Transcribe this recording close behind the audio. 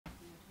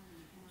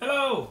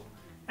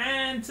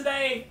and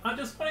today I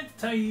just wanted to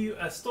tell you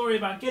a story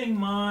about getting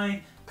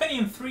my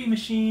Pentium 3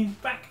 machine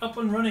back up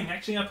and running.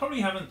 Actually, I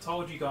probably haven't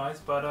told you guys,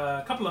 but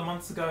a couple of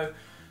months ago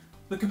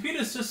the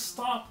computer's just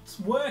stopped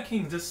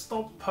working, just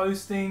stopped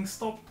posting,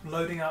 stopped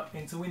loading up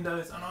into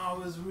Windows, and I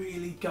was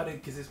really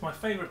gutted because it's my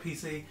favourite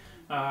PC.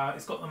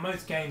 It's got the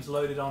most games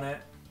loaded on it.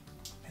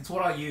 It's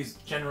what I use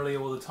generally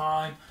all the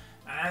time,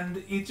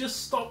 and it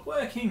just stopped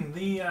working.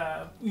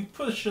 We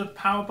push a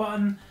power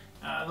button,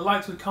 the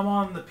lights would come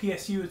on, the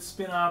PSU would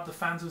spin up, the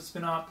fans would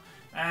spin up,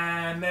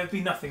 and there'd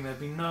be nothing. There'd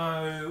be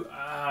no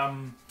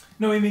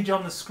image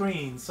on the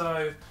screen.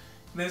 So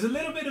there's a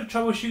little bit of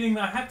troubleshooting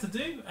that I had to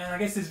do, and I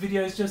guess this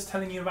video is just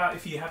telling you about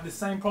if you have the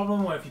same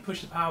problem where if you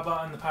push the power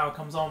button, the power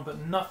comes on but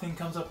nothing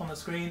comes up on the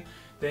screen,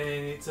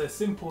 then it's a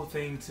simple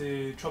thing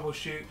to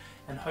troubleshoot,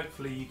 and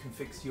hopefully you can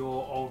fix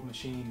your old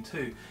machine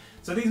too.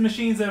 So these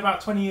machines are about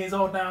 20 years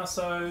old now,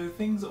 so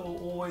things are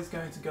always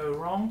going to go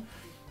wrong.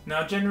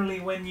 Now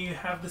generally when you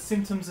have the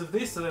symptoms of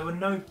this, so there were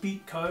no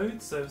beep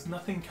codes, so there was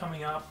nothing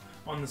coming up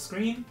on the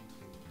screen,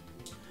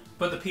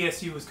 but the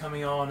PSU was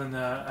coming on and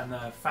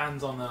the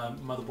fans on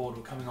the motherboard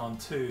were coming on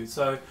too.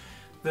 So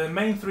the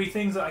main three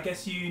things that I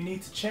guess you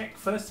need to check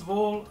first of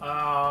all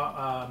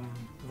are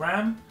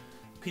RAM,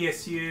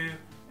 PSU,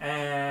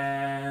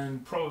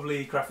 and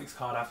probably graphics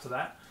card after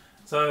that.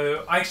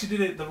 So I actually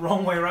did it the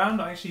wrong way around.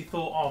 I actually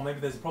thought, oh, maybe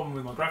there's a problem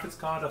with my graphics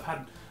card. I've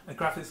had a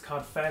graphics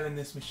card fail in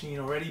this machine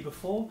already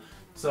before,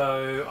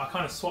 so I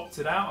kind of swapped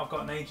it out. I've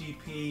got an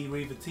AGP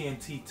Riva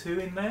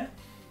TNT2 in there.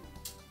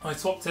 I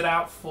swapped it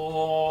out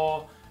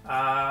for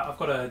I've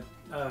got a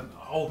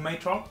old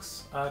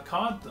Matrox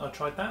card. I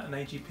tried that, an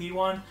AGP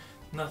one.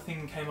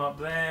 Nothing came up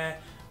there.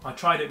 I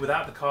tried it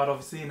without the card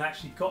obviously and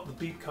actually got the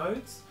beep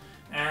codes.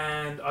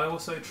 And I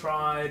also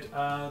tried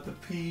the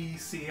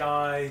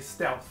PCI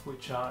Stealth,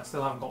 which I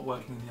still haven't got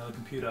working in the other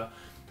computer.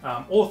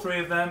 All three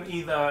of them,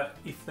 either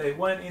if they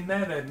weren't in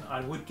there then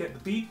I would get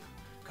the beep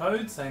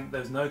code saying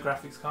there's no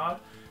graphics card,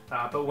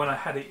 but when I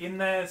had it in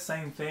there,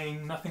 same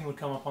thing, nothing would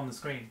come up on the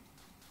screen.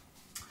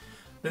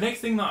 The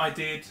next thing that I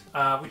did,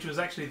 which was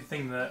actually the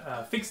thing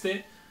that fixed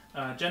it,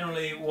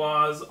 generally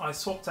was I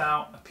swapped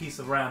out a piece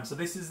of RAM. So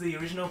this is the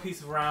original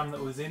piece of RAM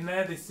that was in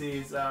there. This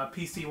is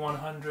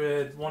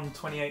PC100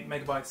 128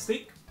 megabyte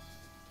stick.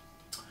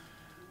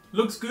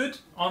 Looks good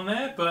on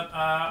there, but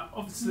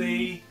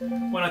obviously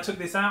when I took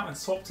this out and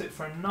swapped it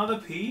for another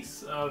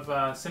piece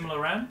of similar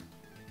RAM,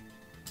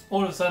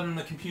 all of a sudden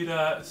the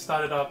computer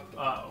started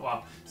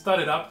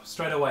up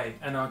straight away,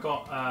 and I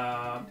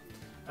got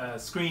a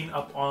screen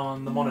up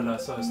on the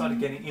monitor, so I started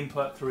getting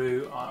input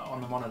through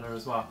on the monitor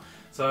as well.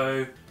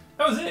 So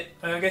that was it.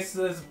 I guess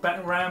the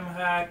RAM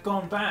had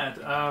gone bad.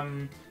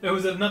 There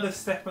was another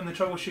step in the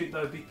troubleshoot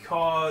though,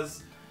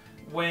 because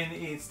when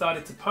it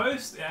started to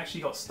post, it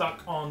actually got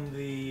stuck on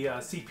the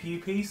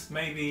CPU piece.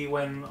 Maybe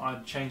when I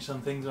changed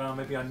some things around,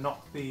 maybe I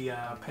knocked the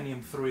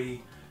Pentium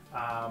 3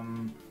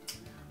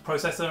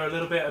 processor a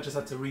little bit. I just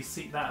had to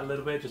reseat that a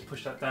little bit, just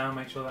push that down,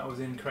 make sure that was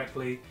in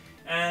correctly.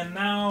 And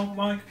now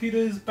my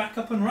computer's back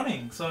up and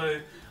running. So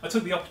I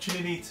took the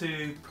opportunity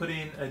to put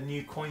in a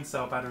new coin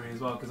cell battery as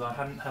well, because I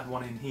hadn't had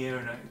one in here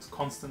and it's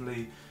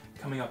constantly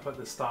coming up at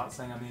the start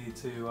saying I needed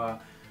to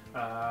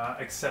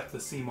accept the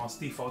CMOS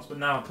defaults. But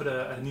now I put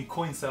a new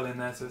coin cell in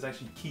there, so it's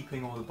actually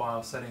keeping all the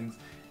BIOS settings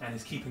and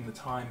it's keeping the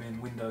time in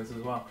Windows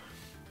as well.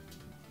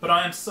 But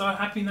I am so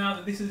happy now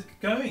that this is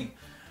going.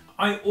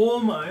 I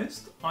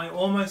almost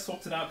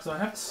swapped it out because I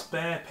have a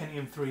spare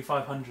Pentium 3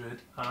 500.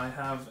 I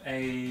have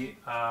an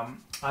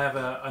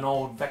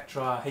old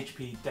Vectra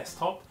HP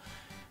desktop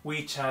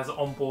which has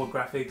onboard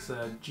graphics,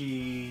 a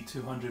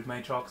G200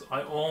 Matrox.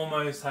 I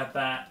almost had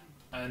that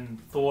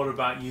and thought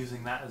about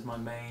using that as my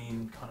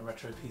main kind of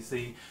retro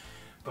PC,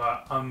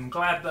 but I'm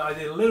glad that I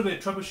did a little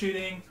bit of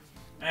troubleshooting,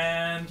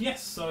 and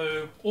yes,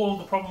 so all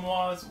the problem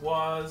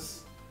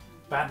was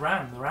bad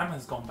RAM. The RAM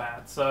has gone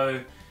bad.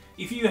 So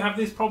if you have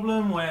this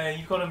problem where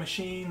you've got a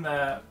machine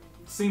that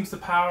seems to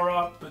power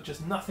up but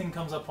just nothing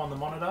comes up on the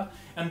monitor,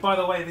 and by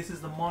the way this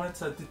is the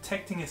monitor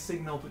detecting a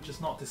signal but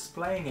just not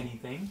displaying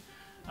anything,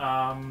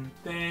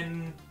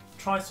 then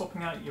try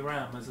swapping out your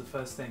RAM as the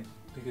first thing,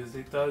 because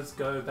it does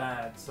go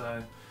bad.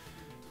 So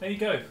there you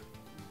go.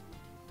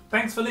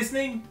 Thanks for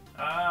listening.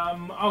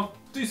 I'll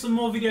do some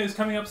more videos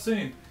coming up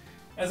soon.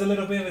 As a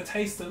little bit of a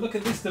taster, look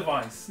at this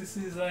device. This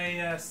is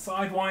a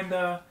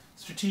Sidewinder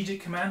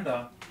Strategic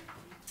Commander.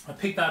 I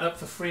picked that up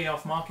for free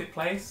off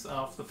Marketplace,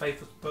 off the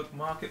Facebook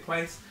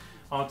Marketplace.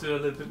 I'll do a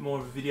little bit more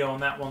of a video on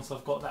that once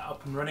I've got that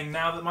up and running,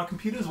 now that my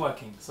computer's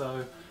working.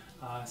 So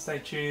stay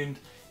tuned,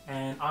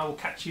 and I will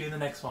catch you in the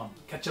next one.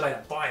 Catch you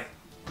later. Bye.